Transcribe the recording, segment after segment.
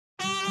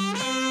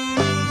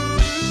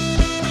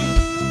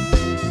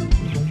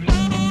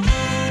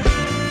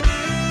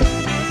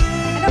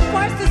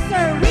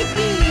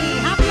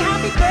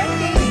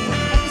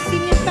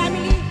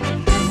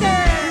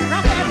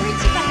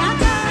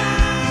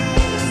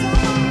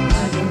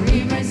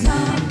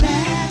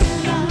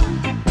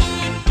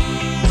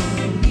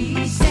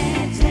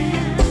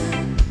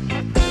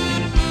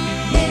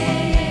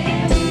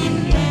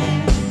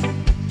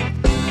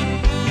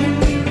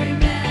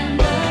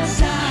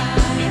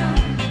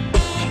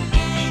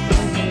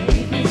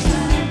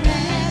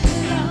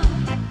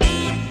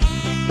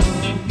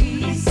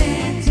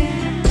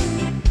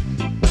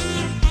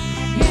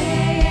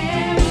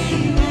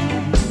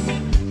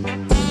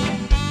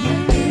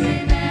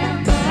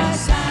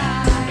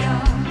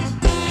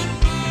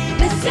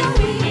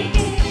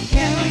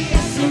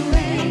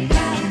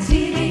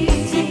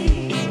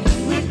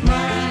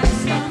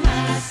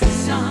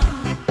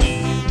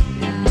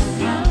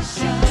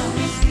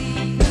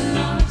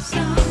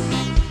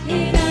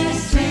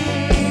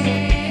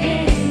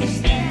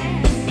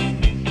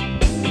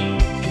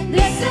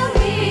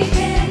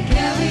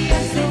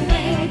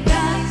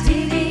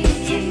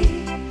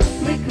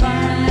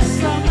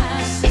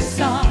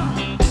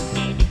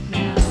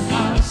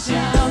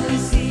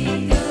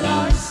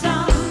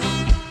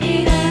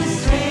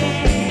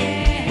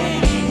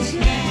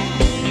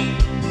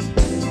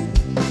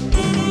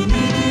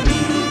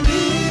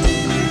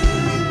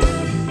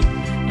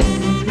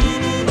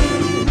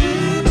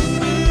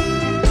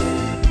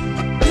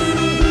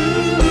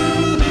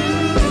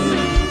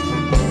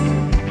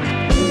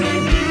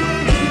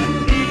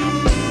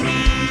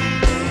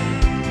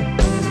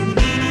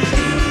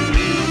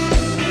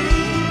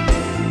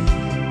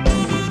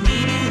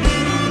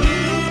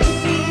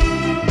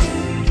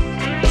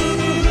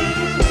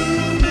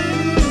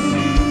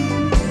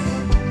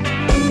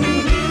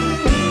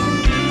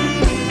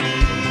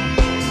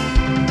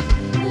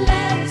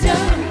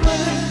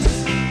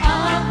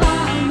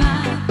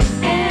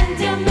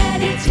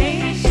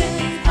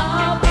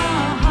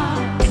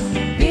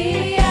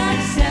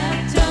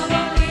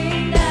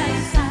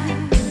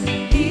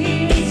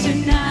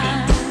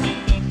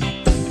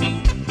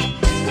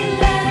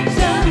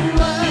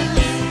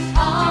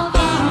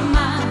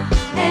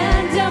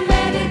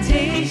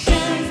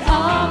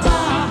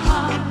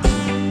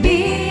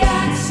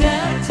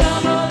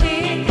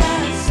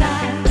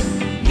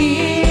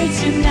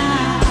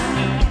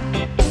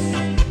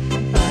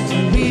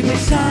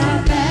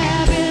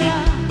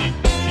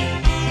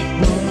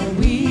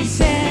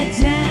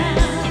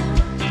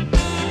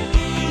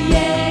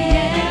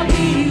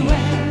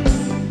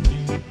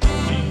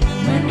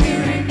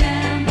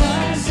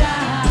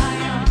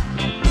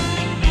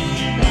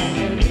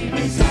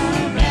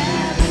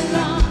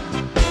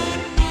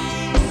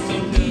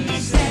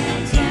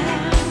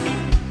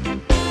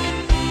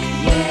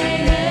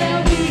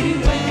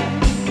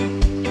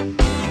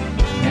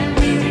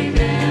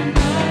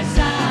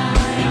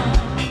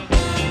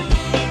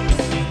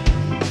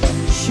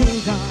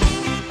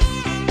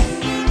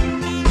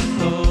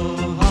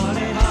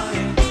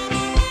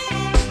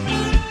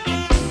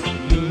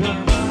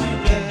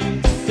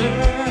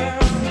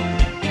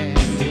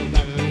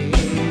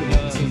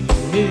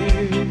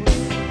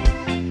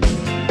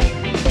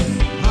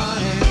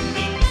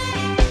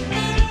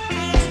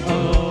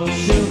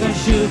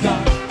sugar.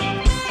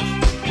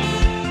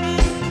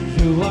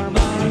 You are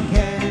my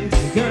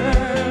candy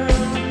girl,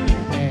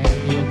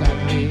 and you got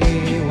me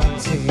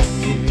wanting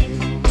you.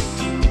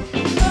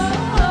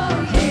 Oh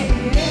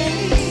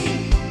yeah,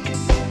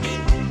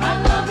 I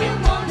love you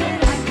more than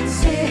I can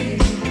say.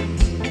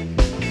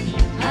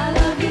 I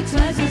love you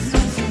twice as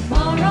much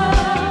tomorrow.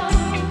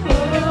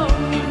 Oh,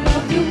 I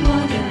love you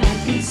more than I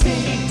can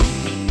say.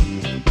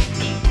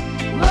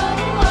 Oh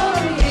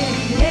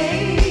yeah,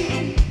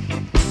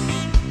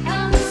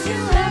 I miss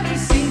you every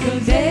single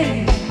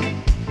day.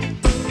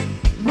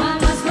 My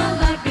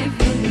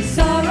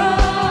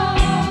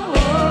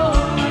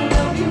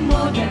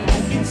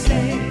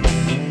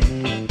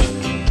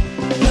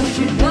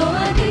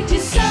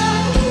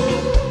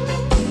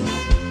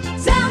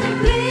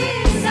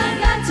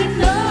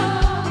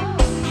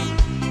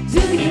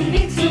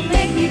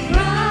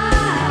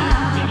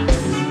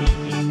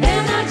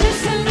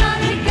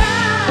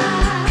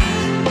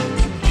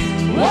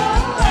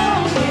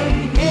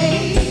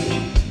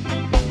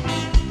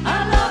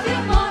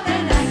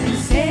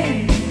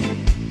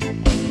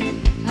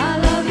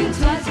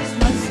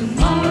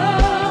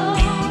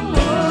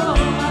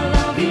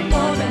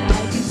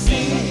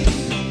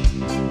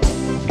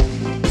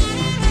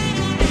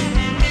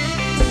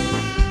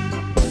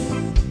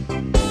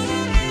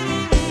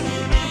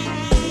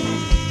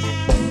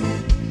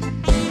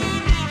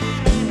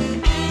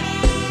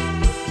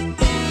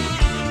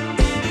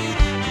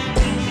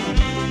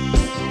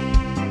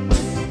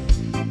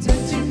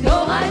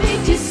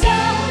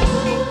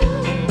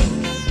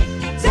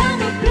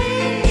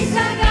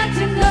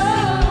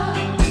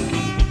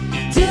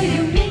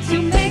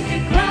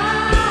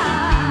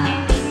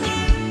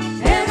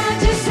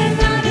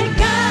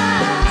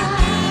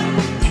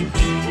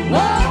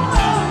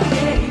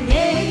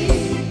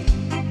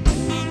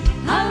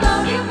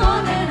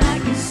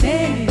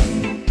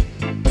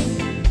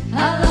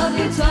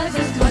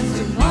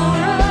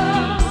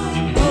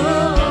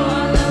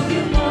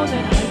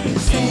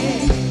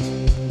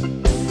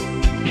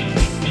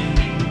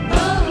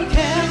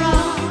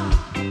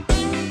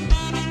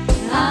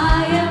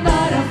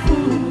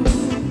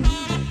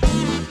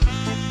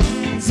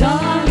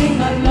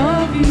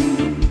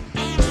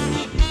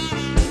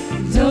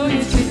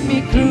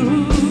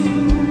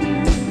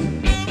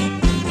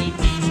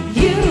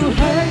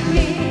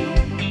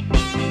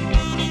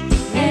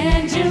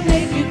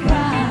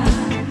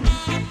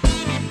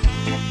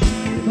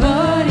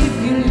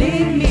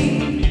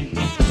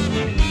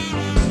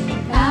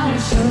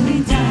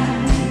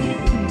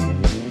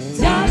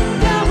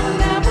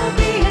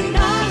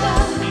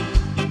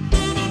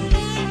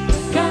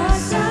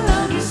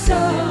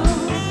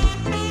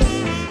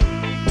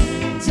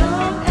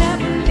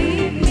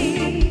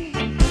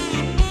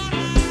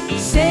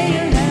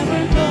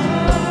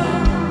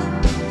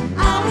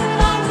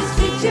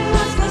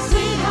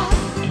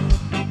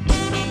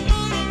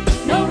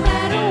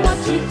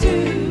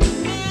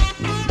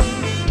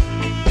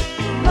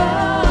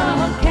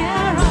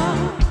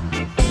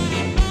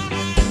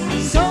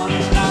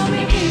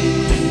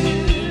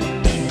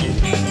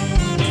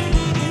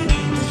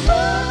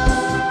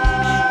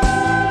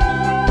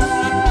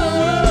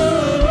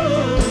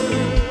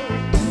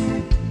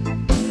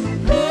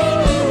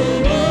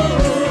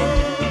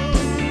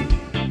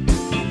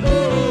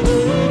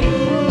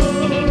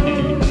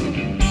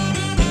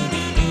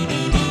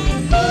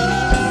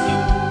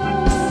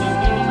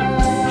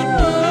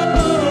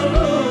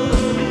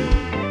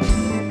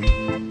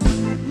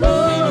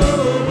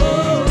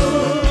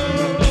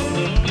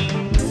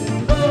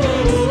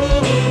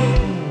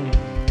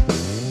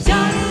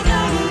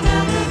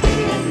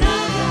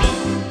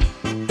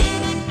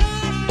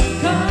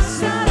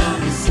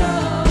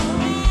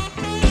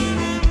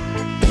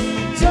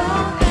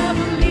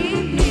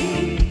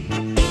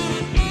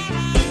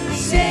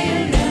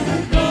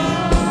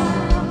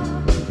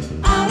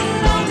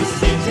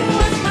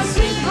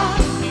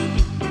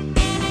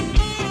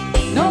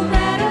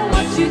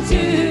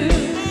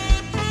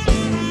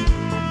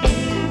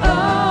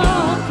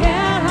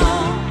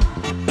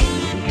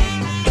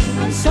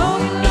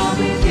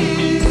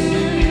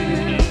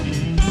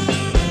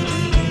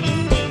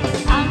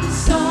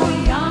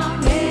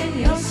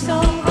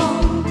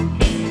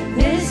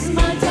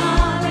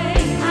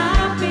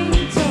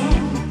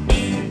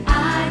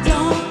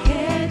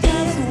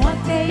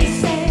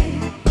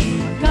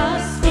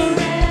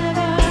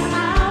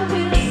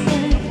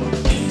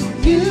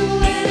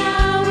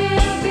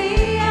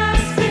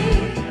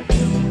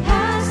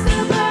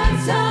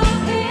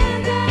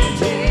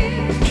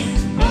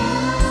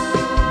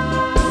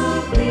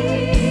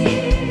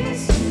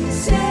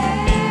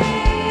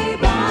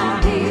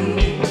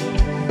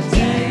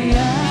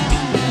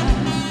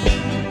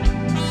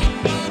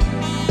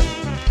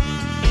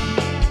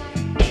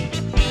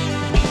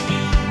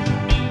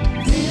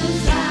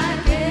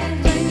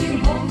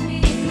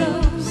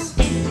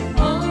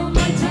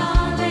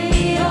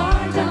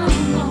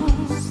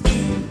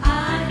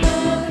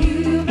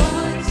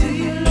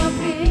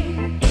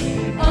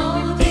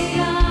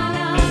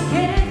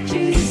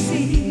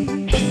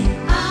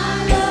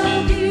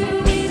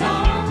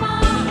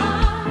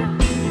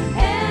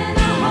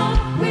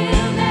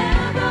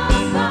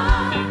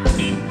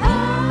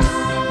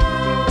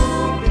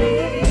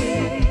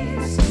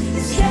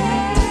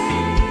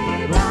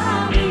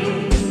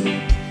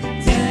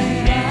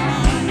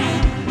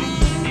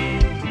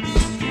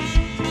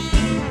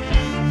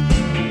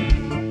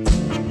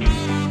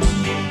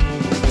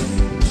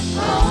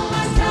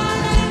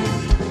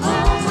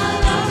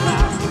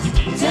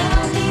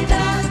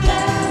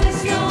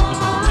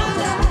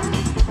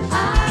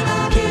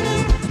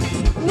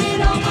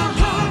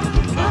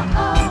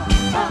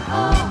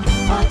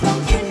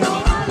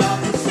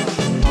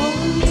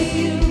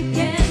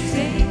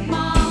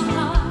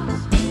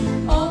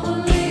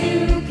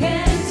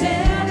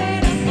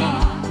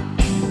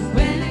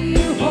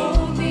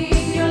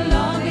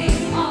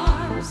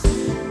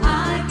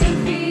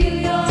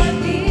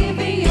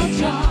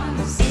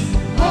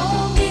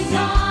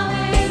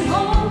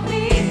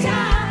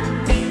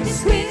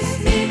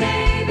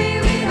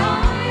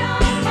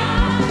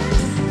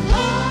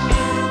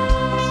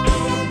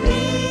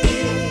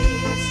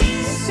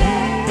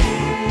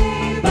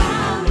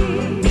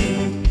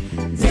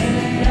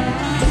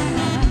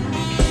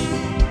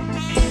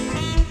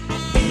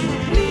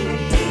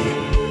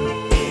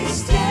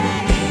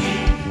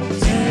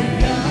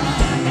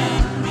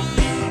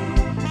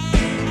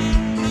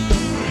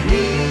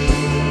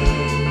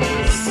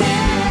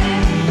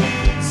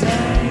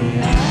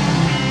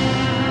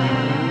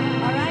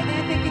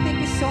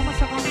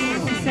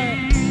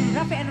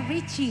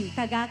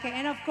Tagake.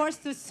 And of course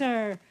to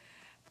Sir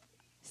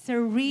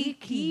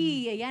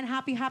Ricky. Ayan,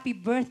 happy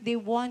birthday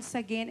once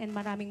again and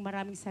maraming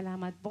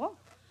salamat po.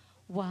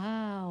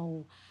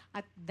 Wow.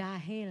 At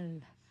dahil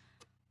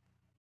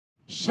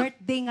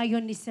birthday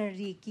ngayon ni Sir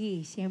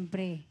Ricky,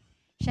 siyempre,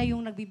 siya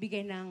yung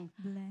nagbibigay ng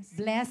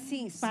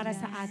blessings para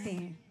sa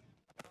atin.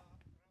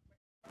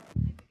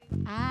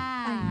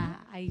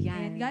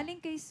 Ayan. Galing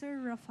kay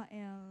Sir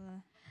Rafael.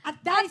 At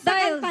dahil sa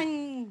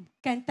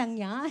kantang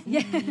niya,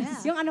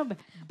 yes, yung ano,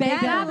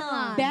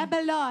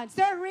 Babylon,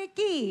 Sir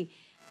Ricky,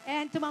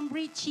 and to Ma'am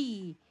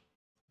Richie,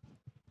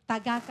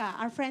 Tagaka,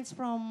 our friends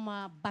from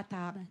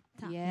Batak.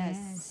 Yes.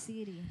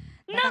 City.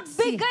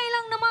 Nagbigay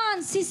lang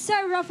naman si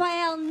Sir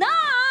Rafael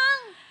ng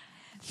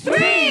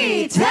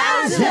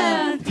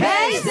 3,000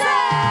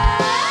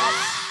 pesos!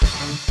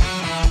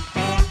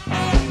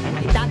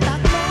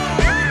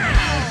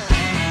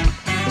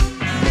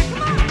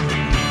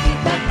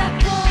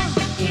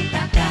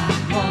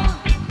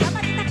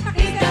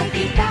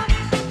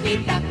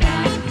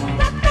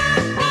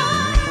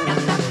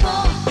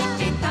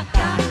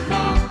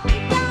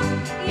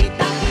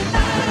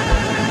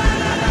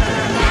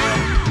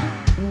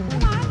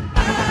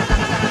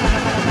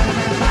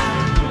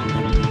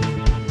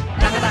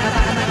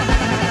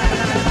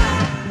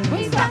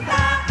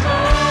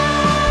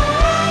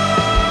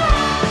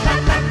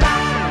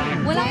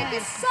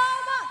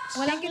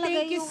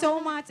 Thank you so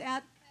much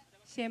at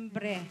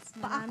siyempre,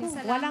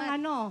 walang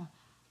ano,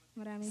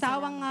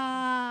 sawang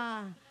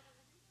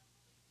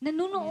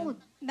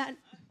nanunood.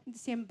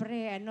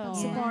 Siyempre, ano,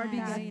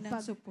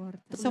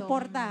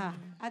 Suporta.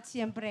 At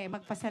siyempre,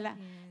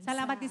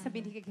 salamat din sa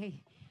binigay kay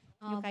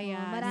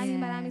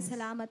Maraming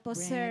salamat po,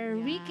 Sir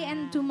Ricky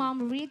and to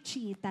Ma'am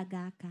Richie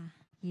Tagaka.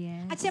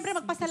 Yes. At siyempre,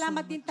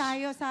 magpasalamat din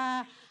tayo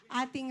sa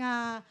ating,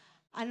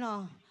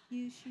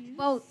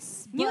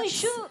 Boats. New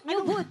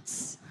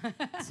boots.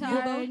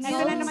 Ito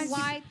na naman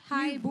white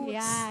high boots.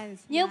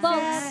 Yes. New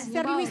boats.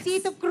 Sir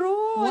Luisito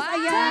Cruz. Wow.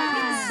 Ayan.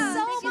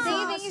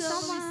 Thank you so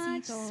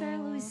much, Sir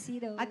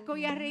Luisito. At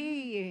Kuya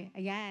Ray.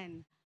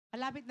 Ayan.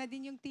 Malapit na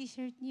din yung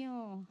t-shirt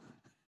niyo.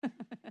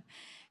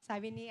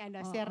 Sabi ni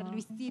Sir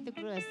Luisito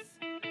Cruz.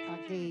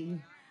 Okay.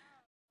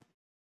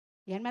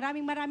 Yan,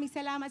 maraming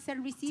salamat, Sir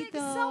Luisito. Thank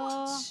you so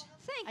much.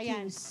 Thank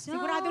you so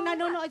Siguradong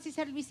nanonood si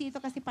Sir Luisito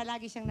kasi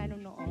palagi siyang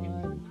nanonood.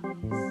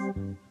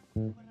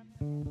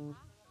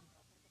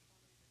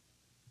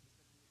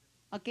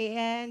 Okay,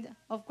 and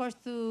of course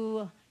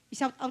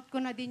i-shout out ko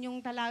na din yung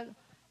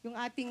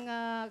ating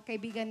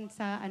kaibigan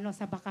sa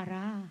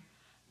Bacara.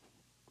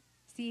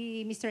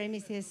 Si Mr. and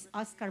Mrs.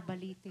 Oscar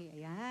Balite.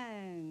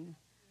 Ayan.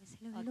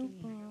 Hello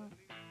po.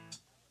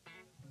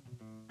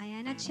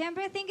 Ayan, at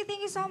syempre, thank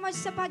you so much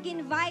sa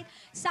pag-invite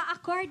sa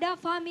Acorda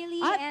family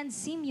and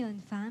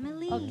Simeon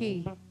family.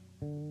 Okay.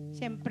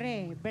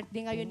 Syempre,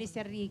 birthday ngayon ni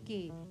Sir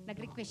Ricky.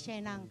 Nag-request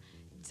siya ng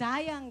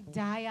Dayang.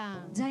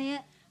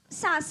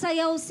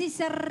 Sasayaw si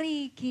Sir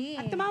Ricky.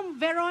 At Ma'am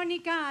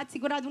Veronica, at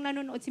siguradong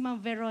nanonood si Ma'am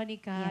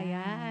Veronica.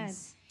 Ayan.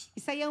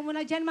 Isayaw mo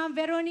na dyan, Ma'am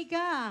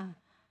Veronica.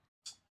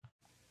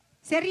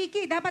 Sir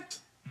Ricky, dapat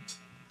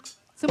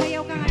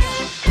sumayaw ka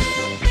ngayon.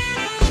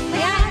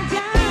 Ayan,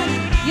 dyan.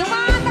 Yung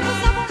mga tapos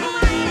na po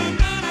kumain.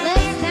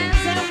 Let's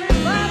dance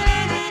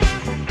everybody.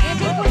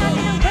 Enjoy po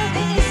natin ang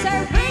birthday ni Sir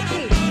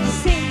Ricky.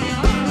 Sing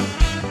on.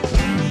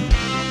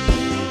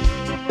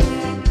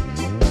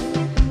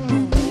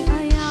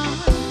 Ayaw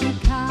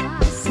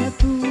ka sa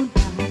tulad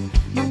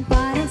ng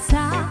para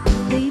sa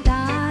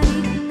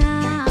daydaig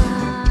na.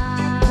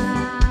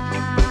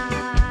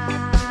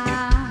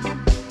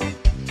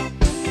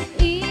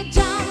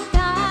 Ijang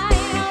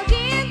tayo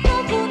dito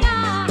po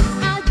na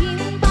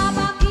aging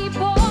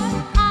papakipon,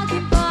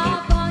 aging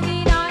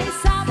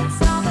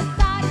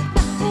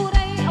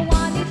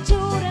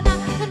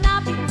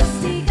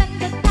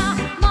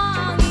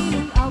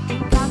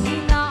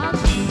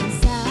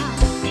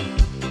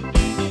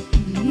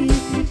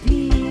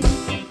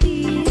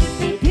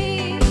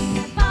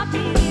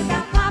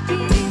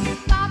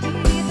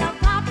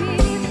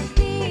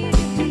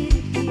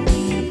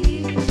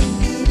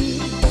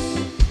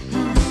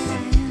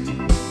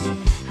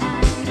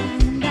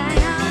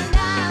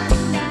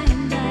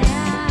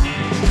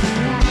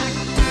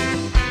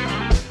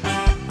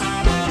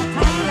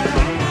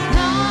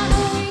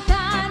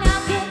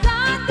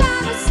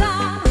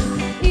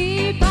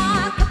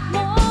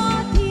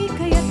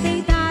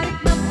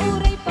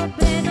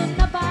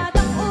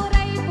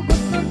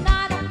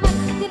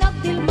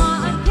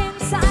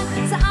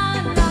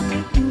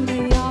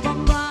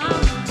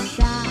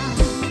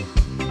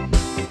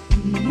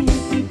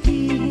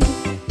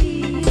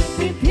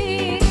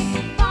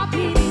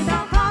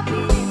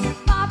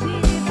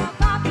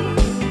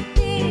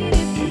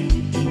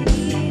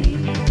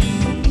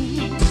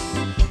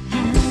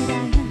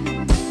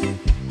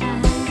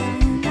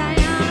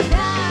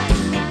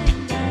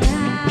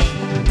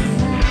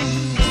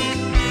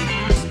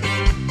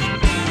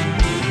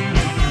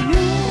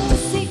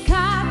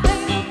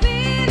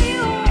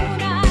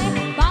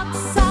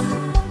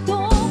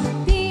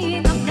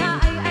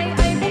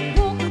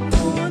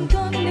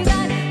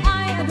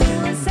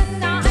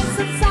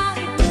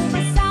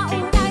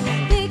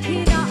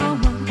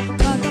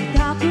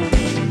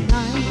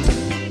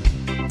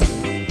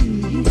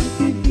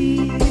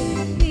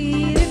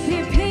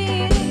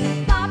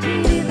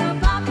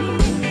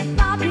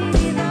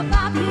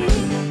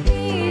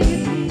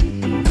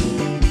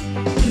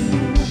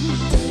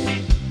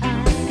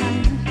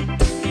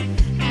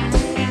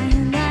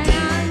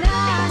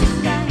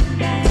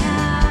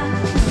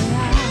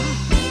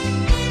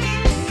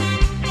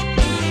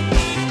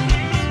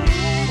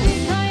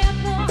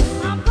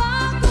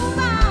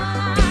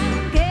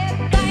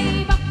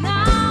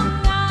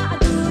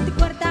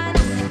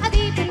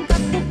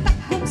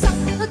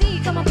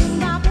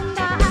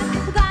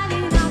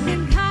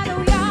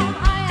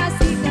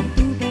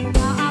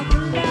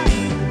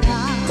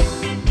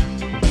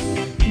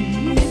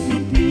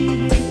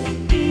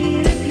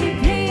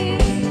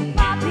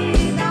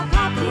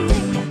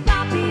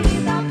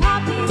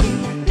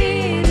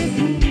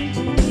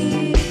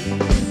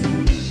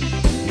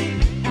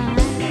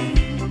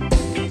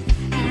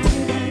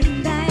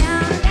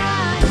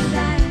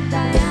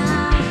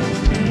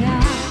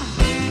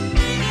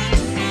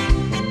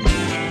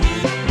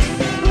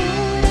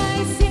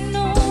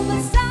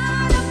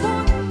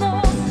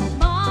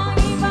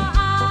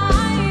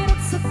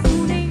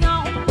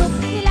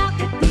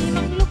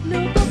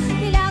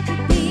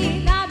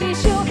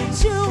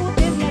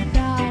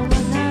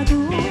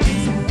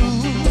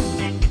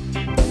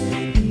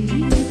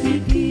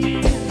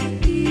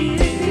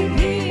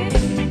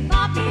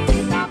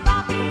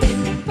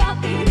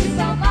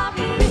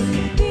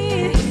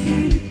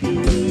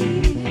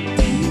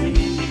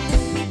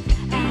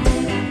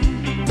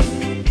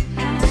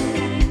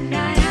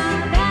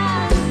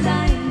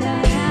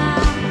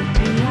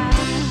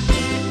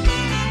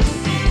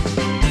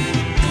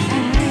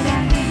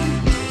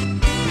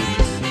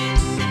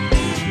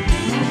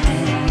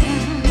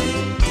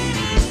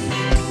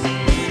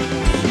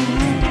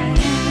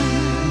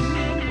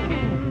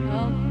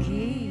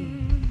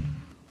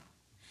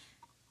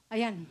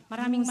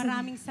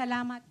maraming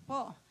salamat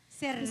po,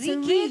 Sir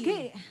Sir Ricky.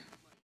 Ricky.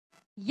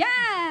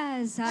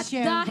 Yes! At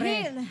Siyempre.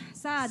 dahil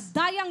sa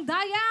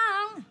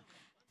dayang-dayang,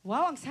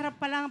 Wow, ang sarap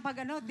pala ng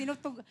dapat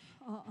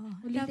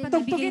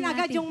tugtugin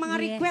agad yung mga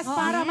request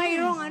para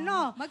mayroong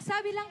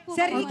magsabi lang po.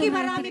 Sir kayo Ricky, ng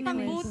marami request. pang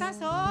butas,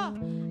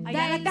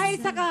 Ayan, at dahil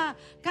sa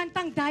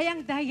kantang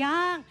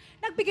Dayang-Dayang,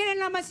 nagbigay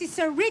na naman si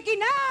Sir Ricky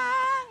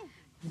ng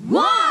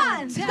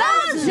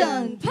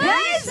 1,000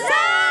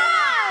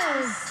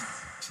 pesos!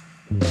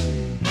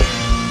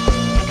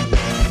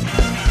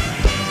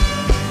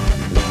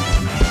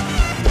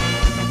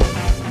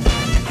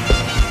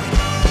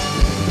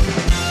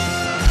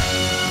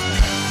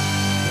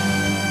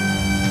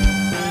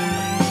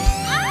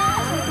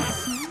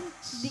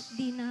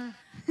 Di na.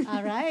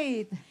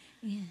 Alright.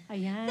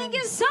 Ayan. Thank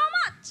you so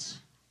much!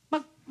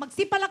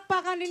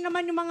 Magsipalakpakan din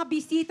naman yung mga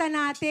bisita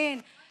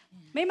natin.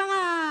 May mga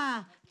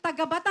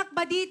taga-Batak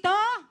ba dito?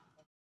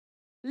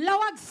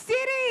 Lawag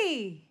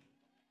City!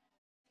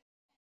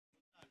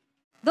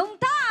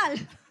 Dungtal!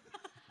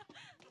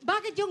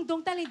 Bakit yung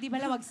Dungtal hindi ba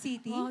Lawag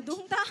City?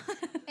 Dungtal.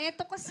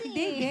 Eto kasi.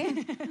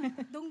 Hindi.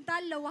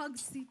 Dungtal, Lawag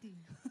City.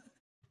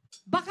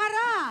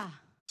 Bakara!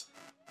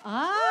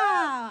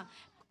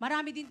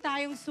 Marami din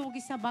tayong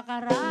sugi sa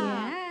Bakara.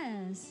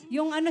 Yes.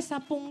 Yung sa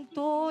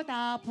Pungto,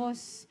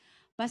 tapos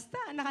basta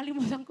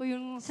nakalimutan ko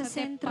yung Sa Tepang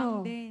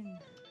sentro. din.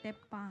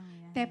 Tepang.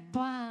 Yan.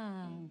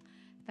 Tepang.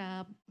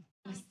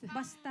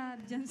 Basta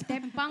dyan sa...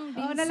 Tepang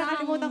din.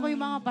 Nakalimutan ko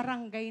yung mga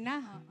barangay na.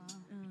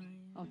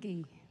 Okay.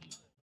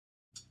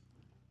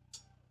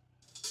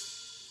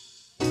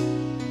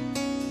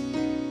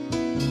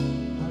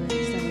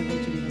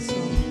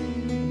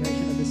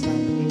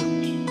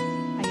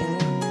 Ayan.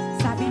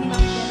 Sabi ni Ma'am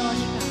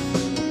Veronica,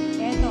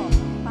 eto,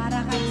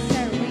 para kay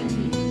Sir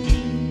Ricky.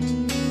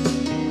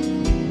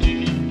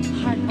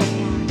 Heart of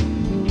Mine.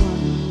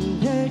 One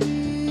day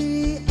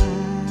I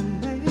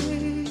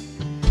may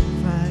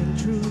find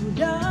true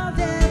love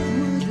that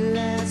would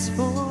last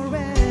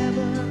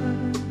forever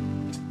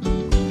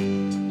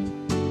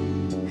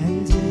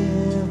and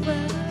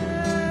ever.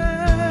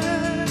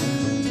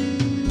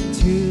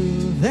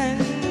 Till then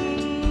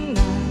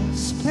I'll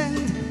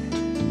spend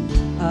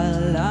a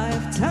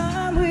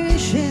lifetime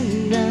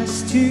wishing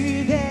us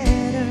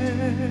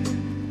together.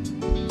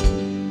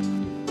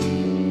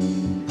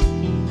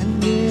 I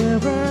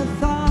never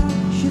thought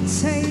you'd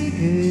say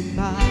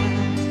goodbye,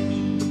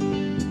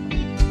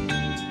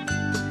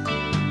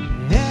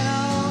 and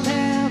I'll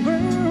never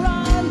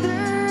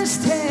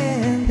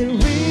understand the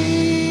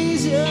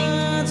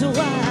reasons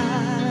why.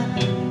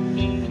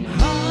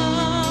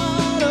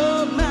 Heart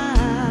of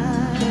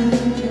mine,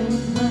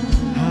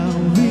 how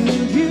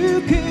will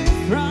you keep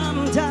from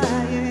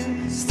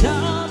dying?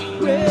 Stop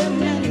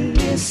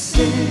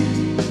reminiscing.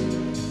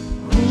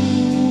 Who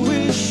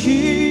is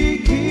she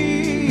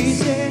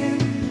kissing?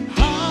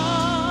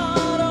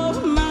 Heart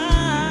of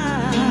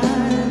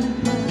mine,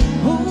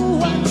 oh,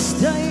 what's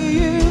the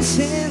use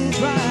in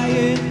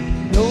trying?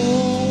 No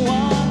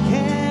one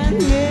can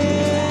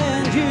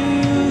mend you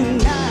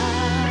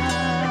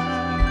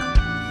now.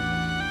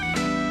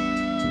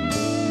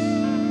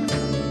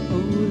 Oh,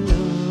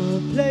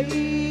 love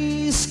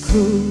plays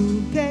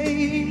cruel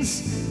games.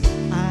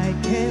 I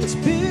can't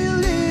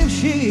believe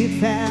she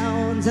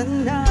found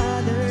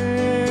another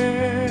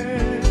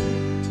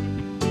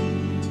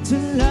to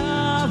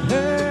love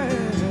her.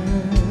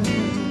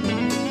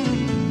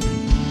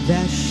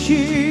 Does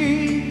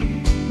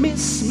she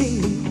miss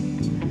me?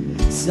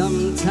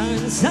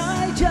 Sometimes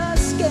I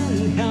just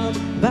can't help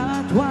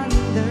but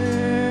wonder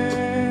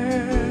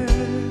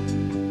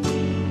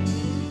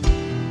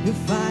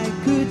if I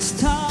could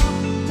stop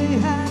the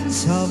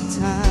hands of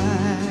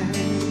time.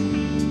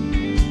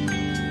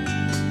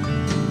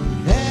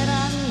 And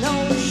I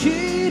know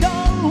she'd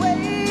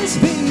always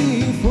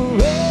be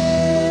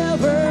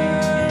forever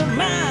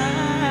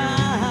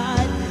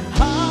mine.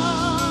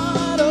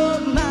 Heart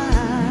of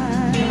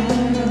mine,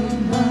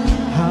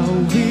 how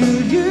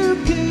will you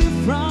keep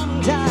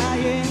from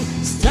dying?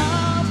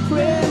 Stop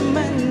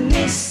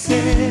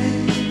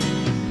reminiscing.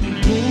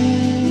 Who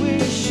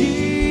is she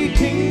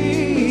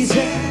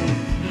kissing?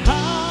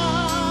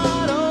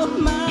 Heart of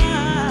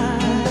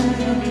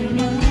mine,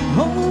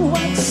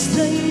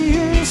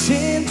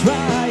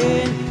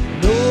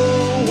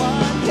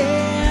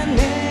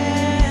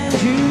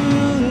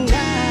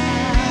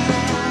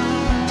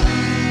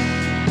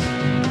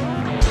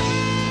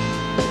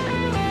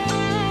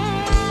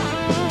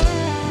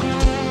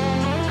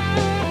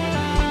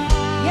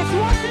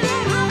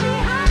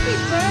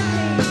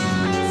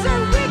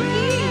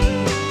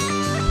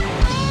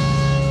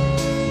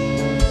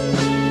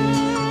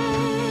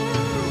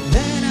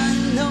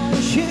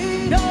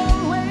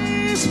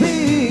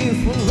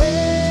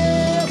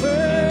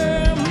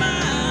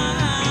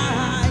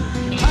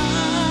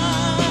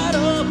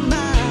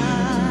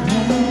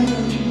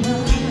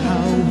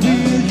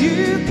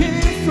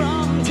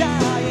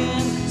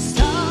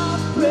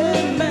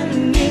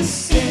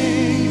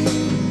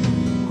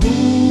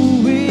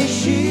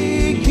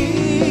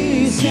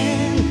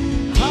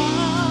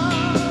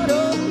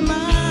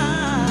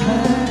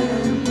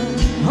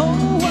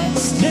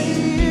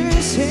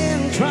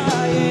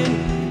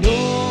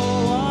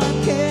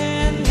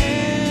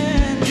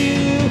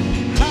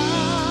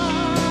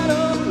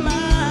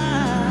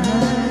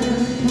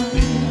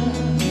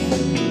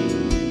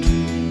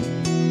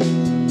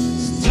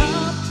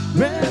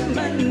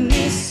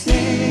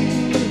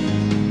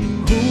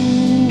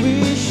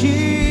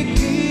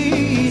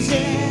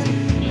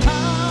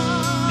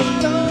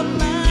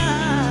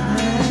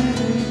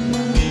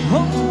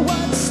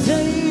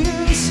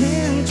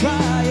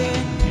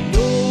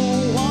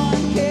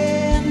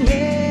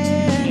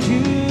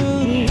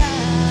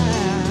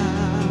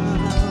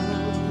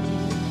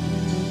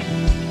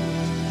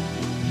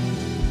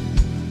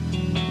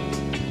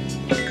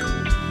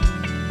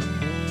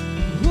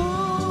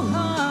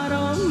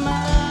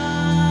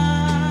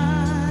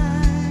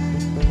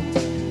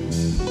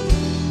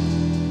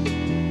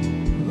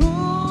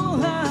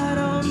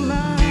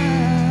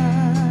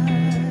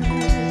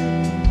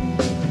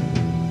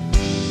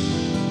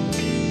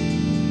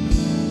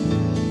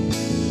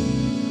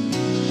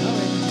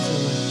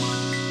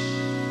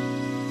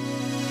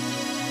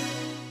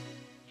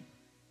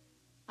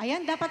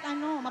 yan, dapat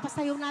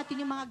mapasayaw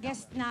natin yung mga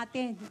guest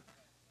natin.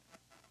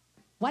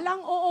 Walang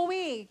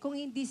uuwi kung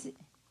hindi...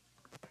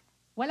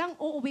 Walang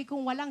uuwi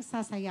kung walang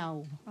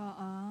sasayaw.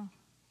 Oo.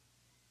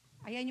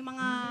 Ayan yung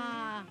mga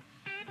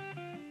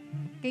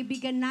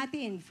kaibigan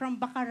natin from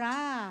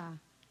Bacara.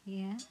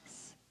 Yes.